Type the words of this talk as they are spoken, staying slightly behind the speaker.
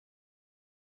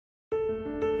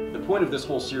point of this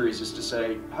whole series is to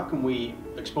say, how can we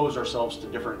expose ourselves to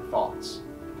different thoughts?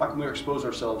 How can we expose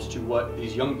ourselves to what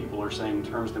these young people are saying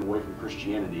turns them away from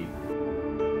Christianity?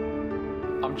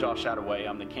 I'm Josh Attaway.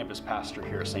 I'm the campus pastor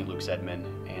here at St. Luke's Edmond,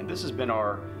 and this has been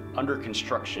our under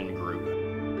construction group.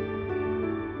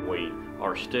 We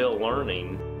are still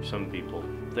learning. Some people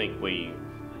think we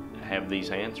have these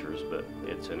answers, but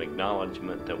it's an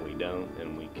acknowledgement that we don't,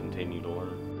 and we continue to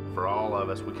learn. For all of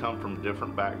us, we come from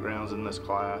different backgrounds in this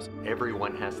class.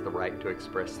 Everyone has the right to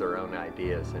express their own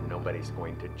ideas, and nobody's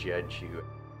going to judge you.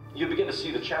 You begin to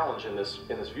see the challenge in this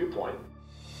viewpoint.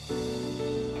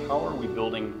 How are we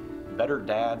building better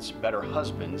dads, better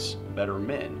husbands, better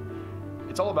men?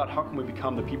 It's all about how can we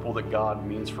become the people that God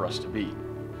means for us to be.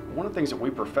 One of the things that we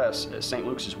profess at St.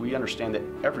 Luke's is we understand that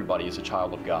everybody is a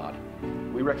child of God.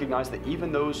 We recognize that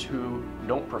even those who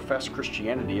don't profess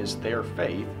Christianity as their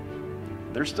faith,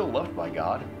 they're still loved by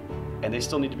God, and they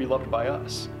still need to be loved by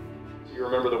us. You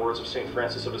remember the words of St.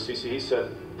 Francis of Assisi. He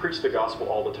said, preach the gospel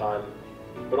all the time,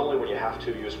 but only when you have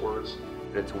to use words.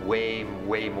 It's way,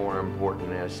 way more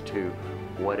important as to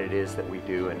what it is that we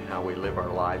do and how we live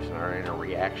our lives and our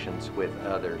interactions with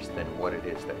others than what it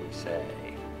is that we say.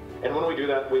 And when we do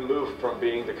that, we move from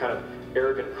being the kind of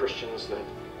arrogant Christians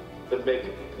that make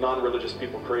non-religious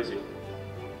people crazy.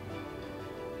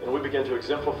 And we begin to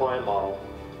exemplify and model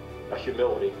a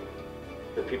humility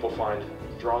that people find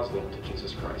draws them to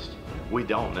Jesus Christ. We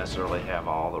don't necessarily have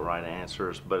all the right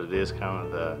answers, but it is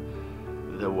kind of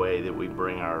the way that we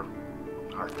bring our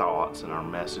thoughts and our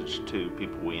message to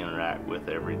people we interact with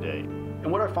every day.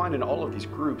 And what I find in all of these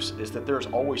groups is that there's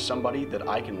always somebody that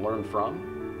I can learn from,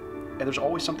 and there's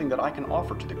always something that I can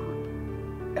offer to the group.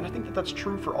 And I think that that's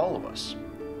true for all of us.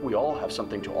 We all have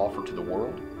something to offer to the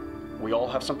world. We all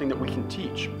have something that we can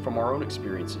teach from our own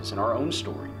experiences and our own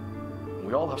story.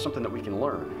 We all have something that we can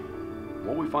learn. And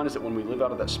what we find is that when we live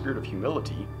out of that spirit of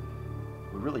humility,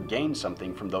 we really gain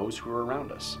something from those who are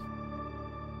around us.